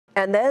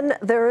And then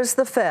there is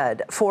the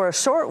Fed. For a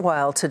short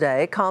while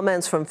today,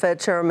 comments from Fed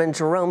Chairman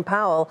Jerome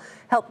Powell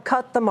helped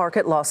cut the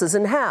market losses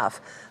in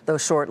half. Though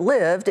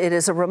short-lived, it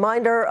is a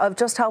reminder of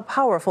just how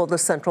powerful the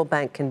central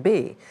bank can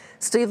be.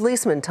 Steve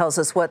Liesman tells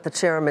us what the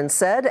chairman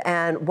said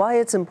and why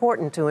it's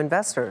important to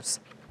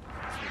investors.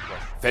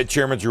 Fed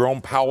Chairman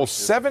Jerome Powell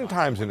 7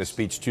 times in a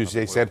speech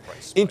Tuesday said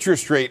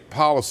interest rate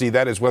policy,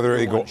 that is whether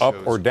they go up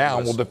or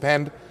down, will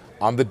depend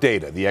on the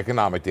data, the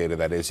economic data,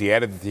 that is. He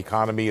added that the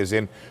economy is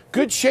in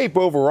good shape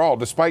overall,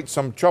 despite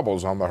some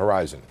troubles on the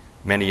horizon.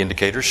 Many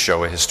indicators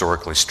show a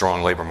historically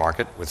strong labor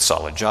market with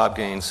solid job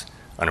gains,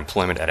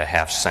 unemployment at a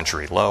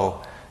half-century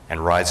low,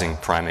 and rising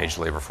prime-age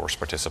labor force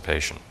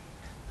participation.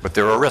 But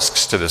there are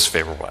risks to this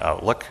favorable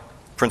outlook,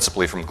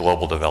 principally from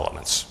global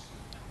developments.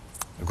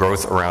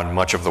 Growth around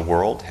much of the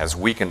world has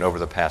weakened over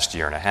the past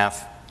year and a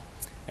half,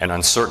 and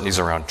uncertainties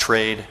around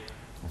trade,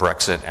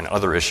 Brexit, and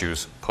other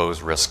issues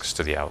pose risks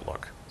to the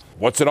outlook.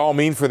 What's it all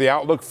mean for the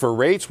outlook for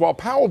rates? While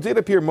Powell did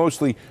appear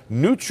mostly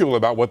neutral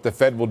about what the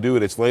Fed will do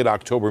at its late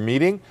October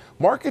meeting,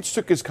 markets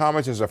took his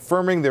comments as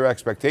affirming their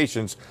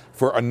expectations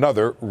for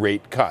another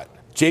rate cut.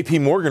 J.P.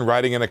 Morgan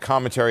writing in a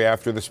commentary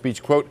after the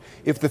speech, quote,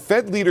 "If the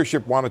Fed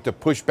leadership wanted to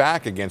push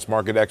back against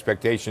market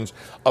expectations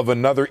of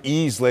another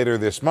ease later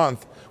this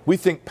month, we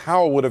think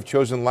Powell would have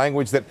chosen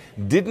language that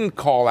didn't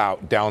call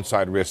out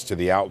downside risks to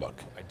the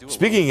outlook."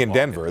 Speaking in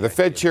Denver, the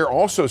Fed chair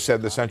also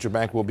said the central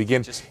bank will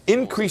begin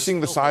increasing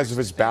the size of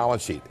its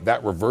balance sheet.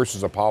 That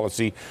reverses a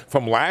policy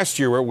from last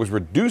year where it was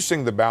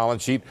reducing the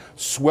balance sheet,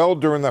 swelled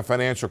during the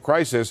financial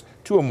crisis,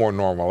 to a more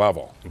normal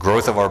level.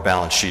 Growth of our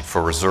balance sheet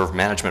for reserve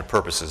management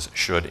purposes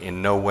should in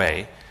no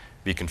way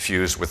be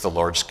confused with the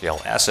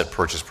large-scale asset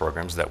purchase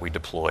programs that we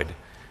deployed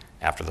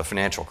after the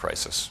financial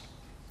crisis.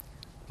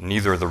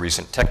 Neither the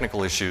recent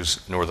technical issues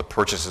nor the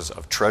purchases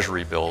of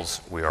Treasury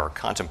bills we are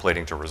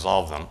contemplating to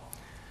resolve them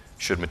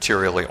should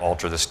materially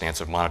alter the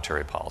stance of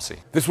monetary policy.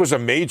 This was a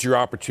major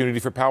opportunity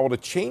for Powell to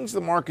change the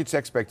market's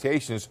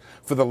expectations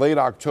for the late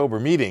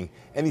October meeting,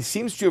 and he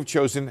seems to have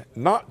chosen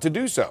not to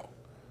do so.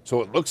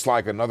 So it looks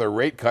like another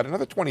rate cut,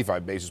 another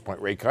 25 basis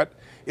point rate cut,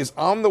 is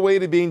on the way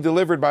to being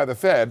delivered by the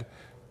Fed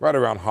right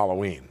around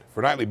Halloween.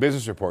 For Nightly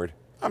Business Report,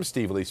 I'm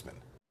Steve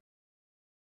Liesman.